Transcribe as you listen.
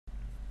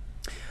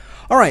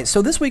Alright,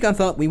 so this week I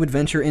thought we would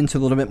venture into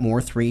a little bit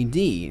more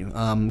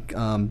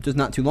 3D. Just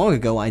not too long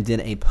ago I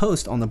did a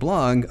post on the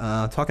blog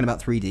talking about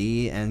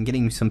 3D and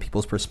getting some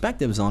people's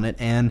perspectives on it,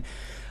 and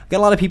got a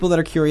lot of people that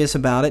are curious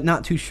about it,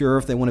 not too sure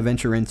if they want to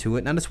venture into it,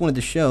 and I just wanted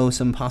to show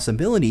some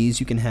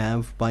possibilities you can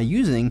have by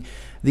using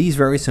these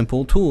very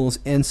simple tools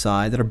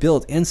inside that are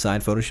built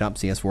inside Photoshop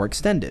CS4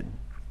 Extended.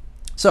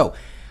 So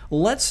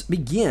let's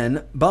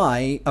begin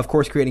by, of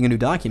course, creating a new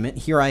document.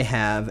 Here I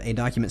have a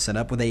document set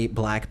up with a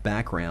black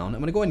background.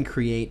 I'm going to go ahead and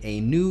create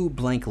a new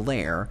blank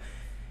layer,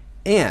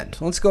 and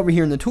let's go over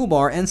here in the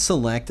toolbar and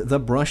select the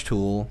brush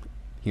tool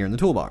here in the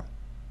toolbar.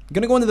 I'm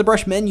going to go into the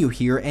brush menu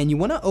here, and you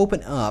want to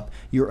open up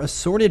your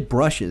assorted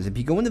brushes. If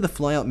you go into the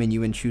flyout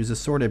menu and choose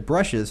assorted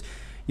brushes,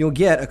 you'll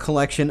get a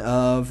collection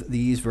of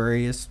these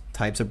various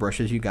types of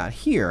brushes you got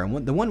here.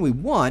 And the one we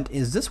want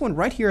is this one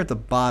right here at the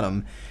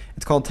bottom.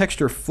 It's called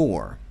Texture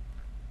 4.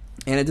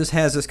 And it just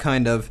has this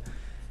kind of,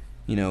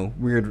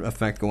 weird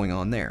effect going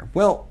on there.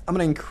 Well, I'm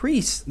going to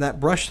increase that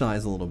brush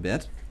size a little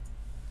bit.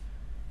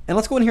 And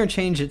let's go in here and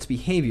change its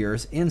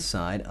behaviors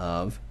inside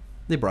of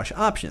the brush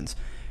options.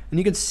 And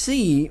you can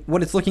see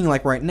what it's looking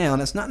like right now,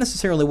 and it's not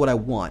necessarily what I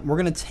want.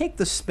 We're going to take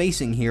the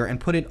spacing here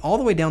and put it all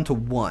the way down to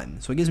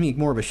 1, so it gives me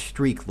more of a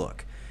streak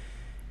look.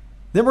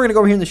 Then we're going to go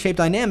over here in the Shape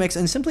Dynamics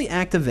and simply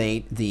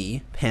activate the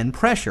pen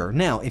pressure.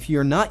 Now, if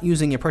you're not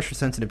using a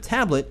pressure-sensitive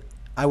tablet,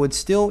 you're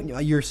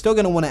still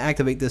going to want to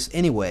activate this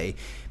anyway,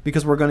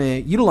 because we're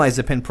going to utilize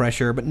the pen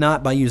pressure, but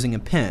not by using a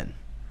pen.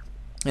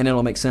 And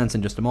it'll make sense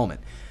in just a moment.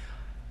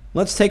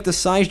 Let's take the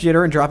size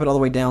jitter and drop it all the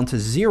way down to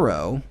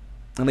 0.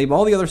 And leave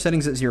all the other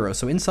settings at 0.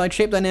 So inside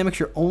Shape Dynamics,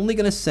 you're only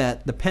going to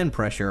set the pen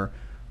pressure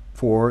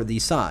for the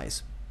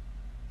size.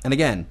 And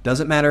again,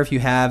 doesn't matter if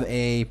you have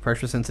a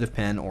pressure-sensitive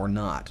pen or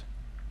not.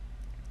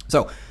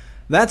 So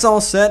that's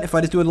all set. If I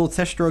just do a little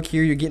test stroke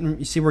here,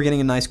 you see we're getting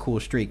a nice cool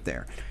streak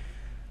there.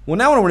 Well,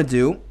 now what I want to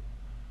do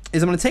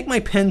is I'm going to take my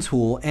pen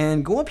tool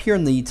and go up here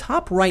in the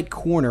top right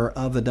corner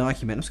of the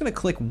document. I'm just going to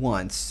click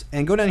once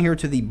and go down here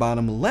to the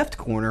bottom left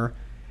corner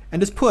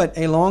and just put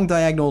a long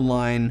diagonal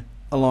line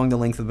along the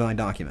length of my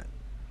document,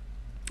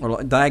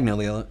 or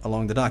diagonally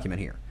along the document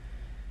here.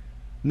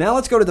 Now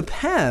let's go to the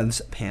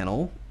Paths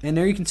panel, and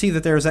there you can see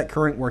that there's that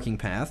current working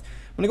path.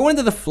 I'm going to go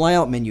into the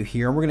flyout menu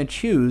here, and we're going to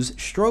choose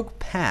Stroke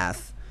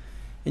Path,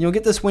 and you'll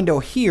get this window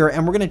here,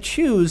 and we're going to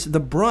choose the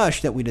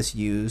brush that we just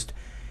used,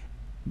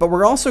 but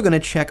we're also going to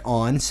check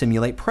on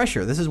Simulate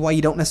Pressure. This is why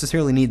you don't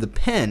necessarily need the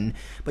pen,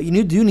 but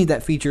you do need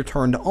that feature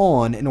turned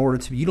on in order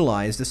to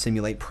utilize the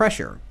Simulate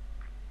Pressure.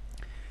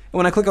 And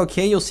when I click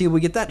OK, you'll see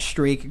we get that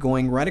streak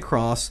going right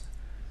across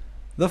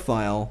the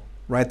file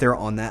right there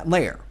on that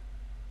layer.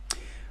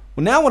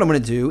 Well, now what I'm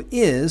going to do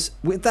is,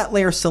 with that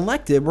layer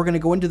selected, we're going to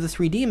go into the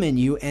 3D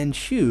menu and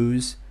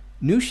choose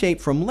New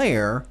Shape from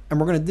Layer, and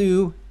we're going to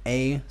do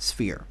a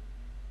sphere.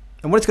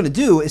 And what it's going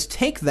to do is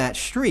take that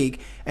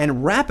streak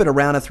and wrap it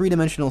around a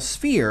three-dimensional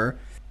sphere.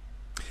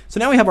 So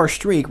now we have our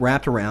streak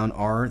wrapped around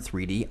our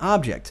 3D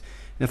object.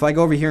 And if I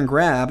go over here and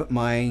grab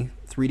my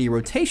 3D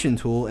rotation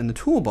tool in the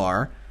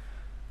toolbar,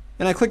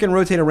 and I click and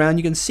rotate around,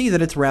 you can see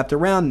that it's wrapped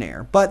around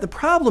there. But the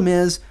problem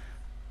is,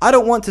 I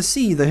don't want to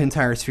see the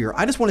entire sphere.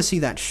 I just want to see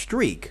that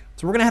streak.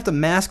 So we're going to have to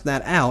mask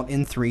that out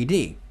in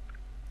 3D.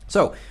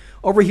 So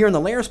over here in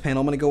the Layers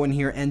panel, I'm going to go in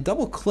here and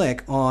double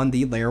click on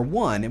the Layer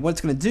 1. And what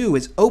it's going to do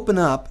is open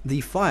up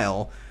the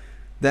file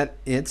that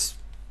it's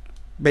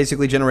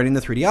basically generating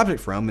the 3D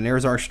object from. And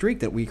there's our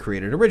streak that we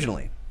created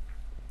originally.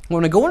 I'm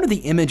going to go into the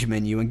Image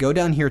menu and go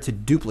down here to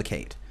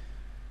Duplicate.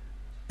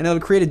 And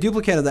it'll create a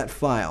duplicate of that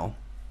file.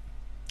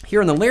 Here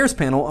in the Layers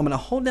panel, I'm going to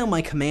hold down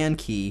my Command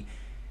key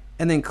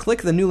and then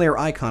click the New Layer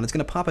icon. It's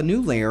going to pop a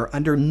new layer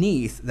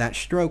underneath that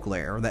stroke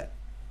layer,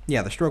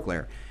 the stroke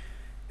layer.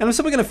 And I'm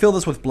simply going to fill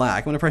this with black.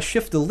 I'm going to press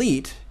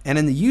Shift-Delete, and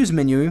in the Use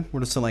menu, we're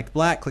going to select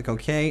black, click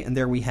OK, and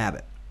there we have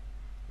it.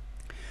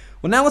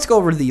 Well, now let's go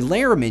over to the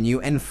Layer menu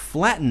and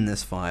flatten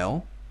this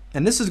file.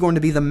 And this is going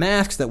to be the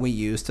masks that we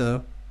use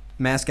to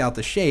mask out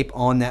the shape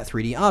on that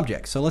 3D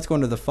object. So let's go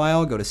into the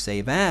File, go to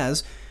Save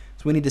As.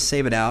 So we need to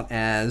save it out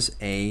as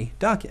a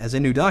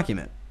new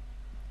document.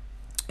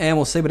 And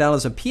we'll save it out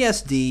as a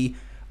PSD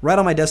right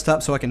on my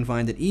desktop so I can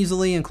find it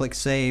easily, and click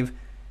Save,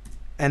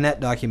 and that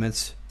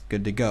document's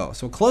good to go.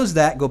 So close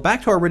that, go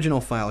back to our original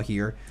file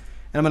here,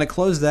 and I'm going to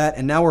close that,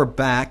 and now we're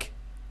back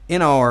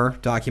in our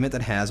document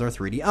that has our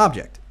 3D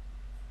object.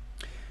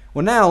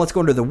 Well, now let's go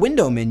into the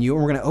Window menu,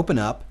 and we're going to open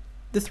up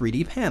the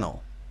 3D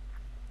panel.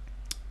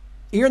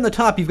 Here in the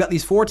top, you've got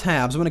these 4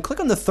 tabs. I'm going to click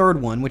on the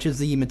third one, which is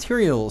the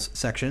Materials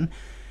section.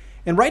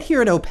 And right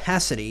here in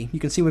Opacity, you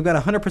can see we've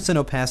got 100%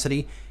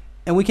 opacity,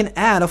 and we can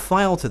add a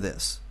file to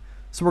this.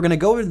 So we're going to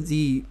go to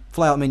the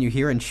flyout menu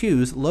here and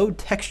choose Load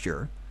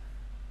Texture,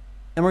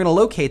 and we're going to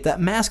locate that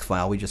mask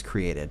file we just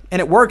created. And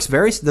it works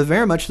very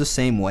much the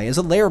same way as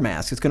a layer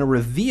mask. It's going to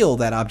reveal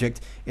that object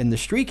in the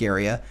streak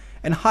area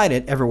and hide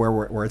it everywhere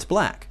where it's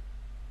black.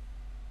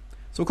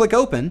 So click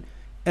Open,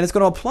 and it's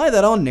going to apply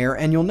that on there,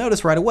 and you'll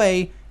notice right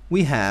away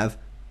we have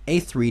a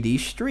 3D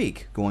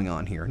streak going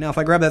on here. Now if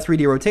I grab that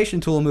 3D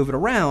rotation tool and move it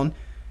around,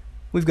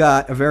 we've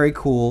got a very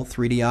cool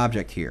 3D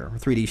object here,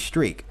 3D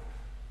streak.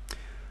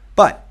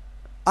 But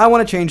I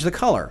want to change the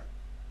color.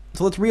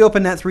 So let's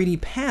reopen that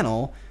 3D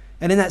panel,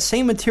 and in that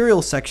same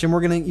materials section,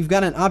 you've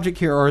got an object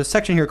here, or a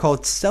section here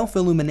called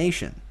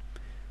self-illumination.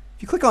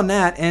 If you click on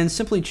that and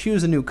simply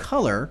choose a new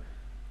color,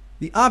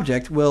 the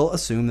object will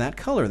assume that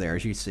color there,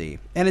 as you see.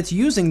 And it's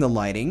using the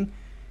lighting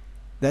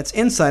that's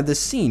inside this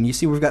scene. You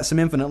see we've got some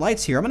infinite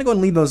lights here. I'm going to go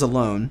and leave those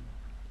alone.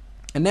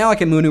 And now I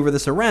can maneuver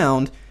this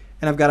around,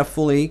 and I've got a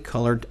fully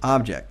colored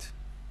object.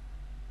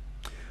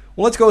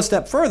 Well, let's go a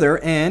step further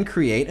and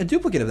create a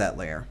duplicate of that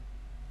layer.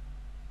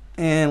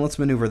 And let's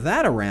maneuver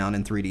that around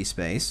in 3D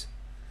space.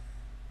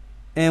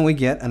 And we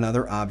get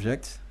another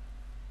object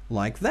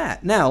like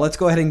that. Now, let's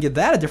go ahead and give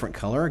that a different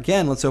color.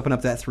 Again, let's open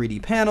up that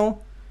 3D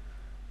panel.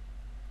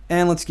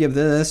 And let's give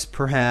this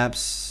perhaps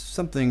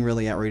something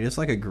really outrageous,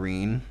 like a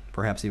green,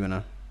 perhaps even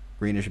a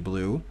greenish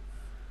blue.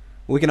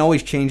 We can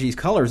always change these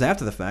colors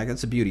after the fact.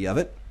 That's the beauty of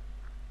it.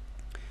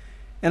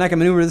 And I can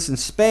maneuver this in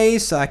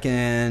space. I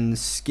can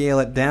scale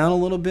it down a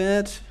little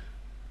bit,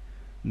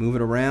 move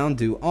it around,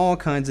 do all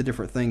kinds of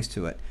different things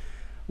to it.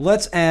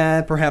 Let's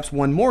add perhaps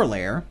one more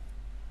layer.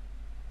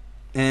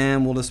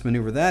 And we'll just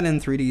maneuver that in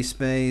 3D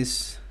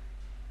space.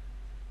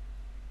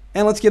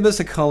 And let's give this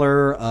a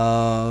color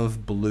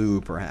of blue,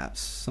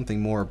 perhaps.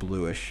 Something more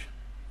bluish.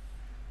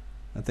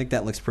 I think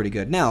that looks pretty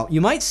good. Now,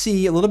 you might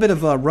see a little bit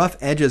of rough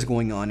edges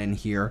going on in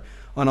here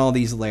on all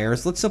these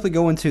layers. Let's simply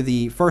go into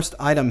the first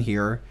item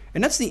here,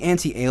 and that's the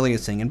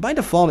anti-aliasing. And by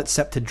default, it's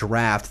set to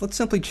draft. Let's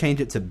simply change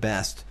it to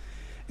best.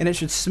 And it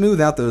should smooth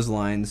out those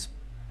lines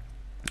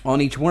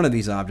on each one of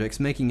these objects,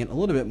 making it a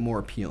little bit more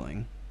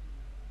appealing.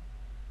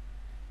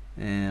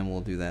 And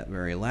we'll do that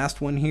very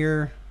last one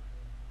here.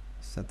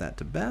 Set that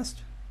to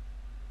best.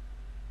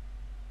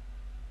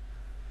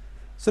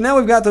 So now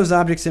we've got those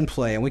objects in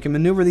play, and we can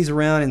maneuver these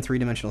around in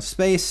three-dimensional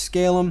space,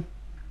 scale them.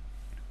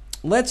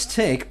 Let's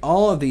take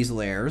all of these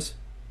layers,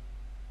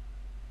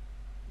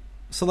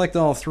 select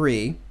all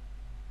three.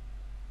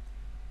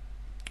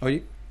 Oh,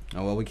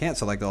 well, we can't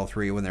select all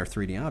three when they're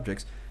 3D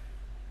objects.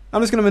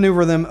 I'm just going to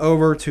maneuver them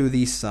over to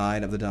the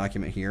side of the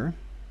document here.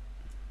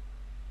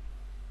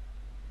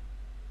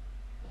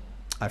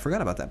 I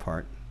forgot about that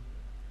part.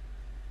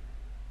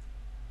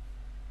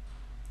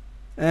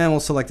 And we'll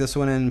select this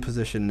one and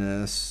position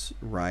this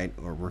right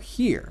over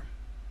here.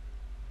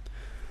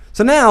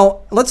 So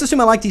now, let's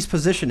assume I like these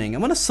positioning.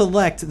 I'm going to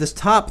select this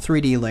top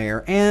 3D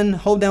layer and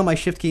hold down my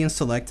Shift key and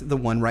select the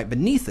one right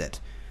beneath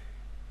it.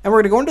 And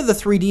we're going to go into the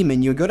 3D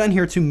menu and go down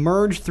here to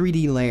Merge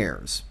 3D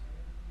Layers.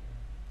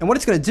 And what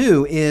it's going to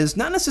do is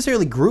not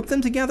necessarily group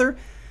them together,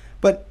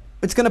 but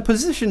it's going to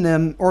position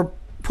them or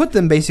put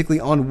them basically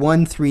on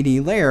one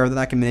 3D layer that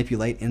I can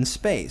manipulate in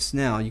space.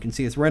 Now, you can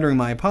see it's rendering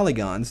my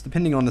polygons.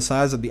 Depending on the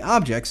size of the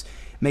objects,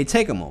 it may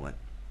take a moment.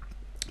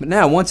 But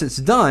now, once it's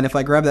done, if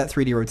I grab that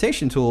 3D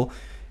rotation tool,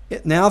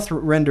 it now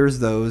renders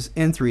those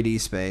in 3D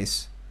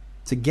space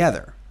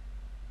together,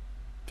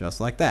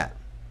 just like that.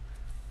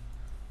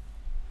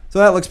 So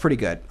that looks pretty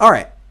good. All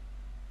right,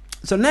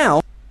 so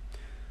now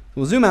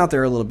we'll zoom out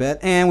there a little bit,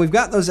 and we've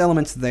got those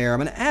elements there. I'm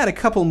going to add a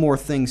couple more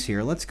things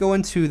here. Let's go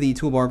into the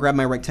toolbar, grab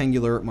my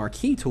rectangular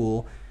marquee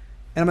tool,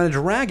 and I'm going to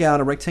drag out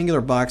a rectangular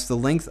box the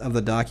length of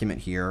the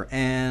document here,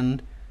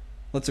 and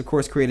let's of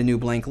course create a new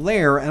blank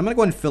layer, and I'm going to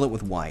go ahead and fill it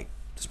with white.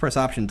 Just press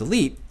Option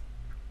Delete.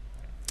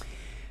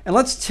 And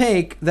let's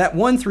take that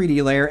one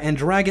 3D layer and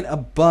drag it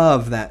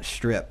above that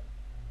strip.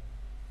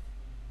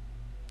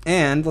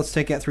 And let's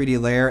take that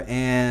 3D layer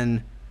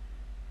and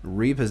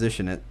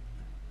reposition it.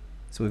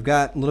 So we've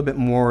got a little bit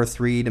more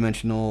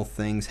three-dimensional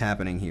things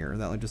happening here.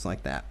 That looks just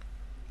like that.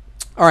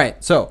 All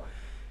right, so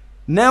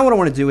now what I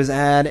want to do is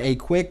add a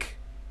quick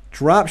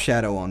drop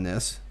shadow on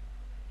this.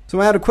 So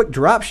I add a quick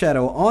drop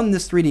shadow on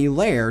this 3D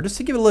layer just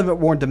to give it a little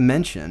bit more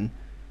dimension.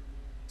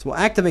 So we'll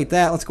activate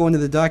that. Let's go into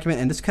the document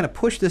and just kind of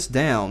push this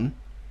down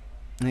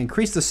and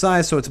increase the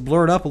size so it's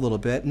blurred up a little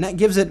bit, and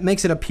that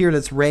makes it appear that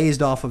it's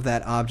raised off of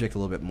that object a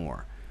little bit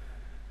more.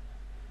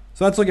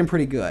 So that's looking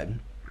pretty good.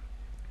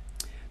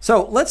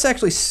 So let's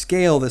actually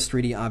scale this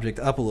 3D object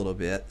up a little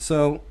bit.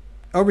 So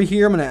over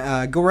here, I'm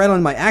going to go right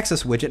on my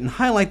axis widget and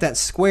highlight that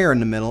square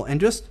in the middle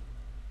and just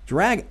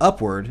drag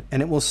upward,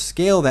 and it will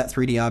scale that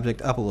 3D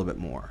object up a little bit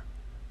more.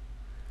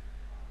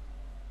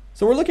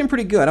 So we're looking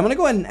pretty good. I'm going to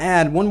go ahead and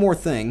add one more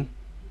thing.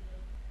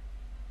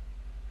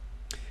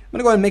 I'm going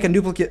to go ahead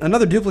and make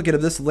another duplicate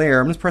of this layer.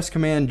 I'm going to press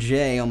Command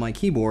J on my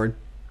keyboard.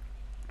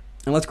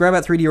 And let's grab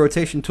that 3D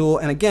rotation tool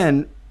and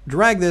again,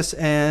 drag this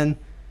and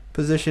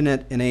position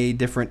it in a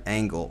different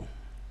angle.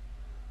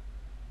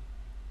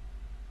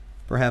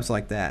 Perhaps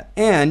like that.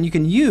 And you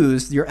can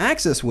use your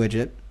axis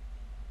widget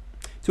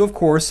to, of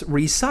course,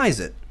 resize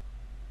it.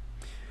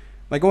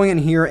 By going in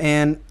here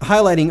and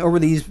highlighting over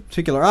these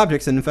particular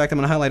objects, and in fact I'm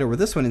going to highlight over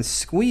this one and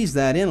squeeze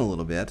that in a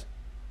little bit.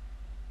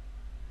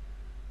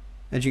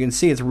 As you can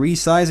see, it's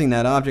resizing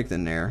that object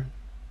in there.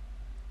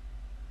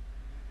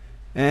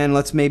 And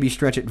let's maybe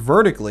stretch it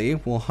vertically.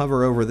 We'll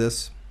hover over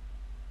this.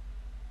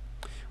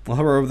 We'll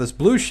hover over this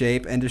blue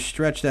shape and just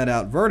stretch that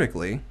out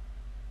vertically.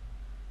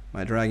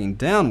 by dragging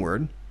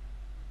downward.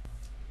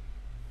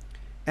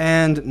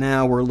 And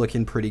now we're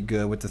looking pretty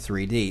good with the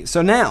 3D.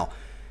 So now,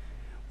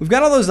 we've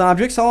got all those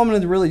objects. All I'm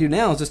going to really do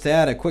now is just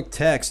add a quick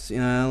text.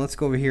 Let's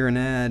go over here and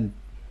add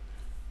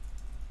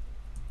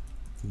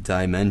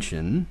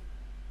dimension.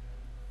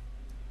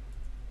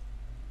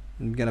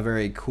 We've got a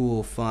very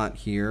cool font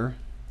here.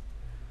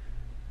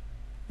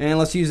 And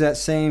let's use that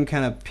same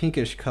kind of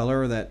pinkish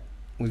color that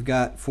we've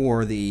got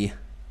for the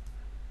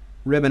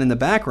ribbon in the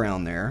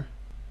background there.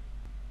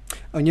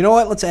 Oh, and you know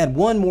what? Let's add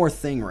one more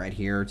thing right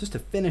here just to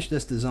finish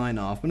this design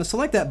off. I'm going to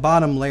select that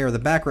bottom layer, the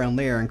background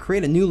layer, and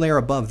create a new layer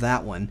above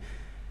that one.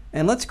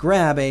 And let's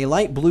grab a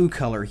light blue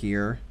color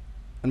here.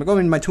 I'm going to go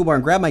into my toolbar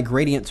and grab my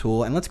gradient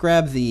tool, and let's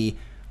grab the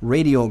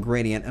radial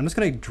gradient. I'm just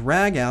going to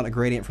drag out a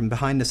gradient from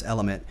behind this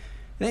element.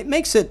 And it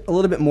makes it a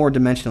little bit more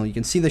dimensional. You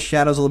can see the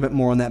shadows a little bit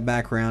more on that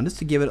background just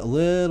to give it a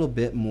little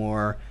bit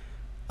more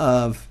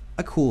of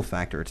a cool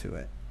factor to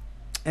it.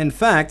 In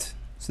fact,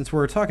 since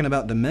we're talking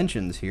about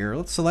dimensions here,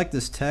 let's select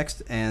this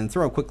text and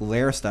throw a quick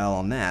layer style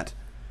on that.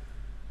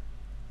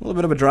 A little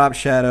bit of a drop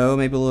shadow,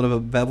 maybe a little bit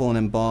of a bevel and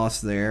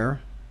emboss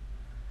there.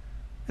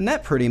 And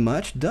that pretty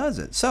much does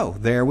it. So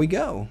there we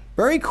go.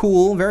 Very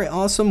cool, very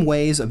awesome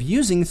ways of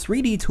using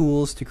 3D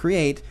tools to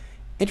create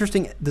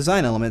interesting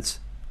design elements,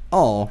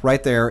 all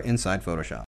right there inside Photoshop.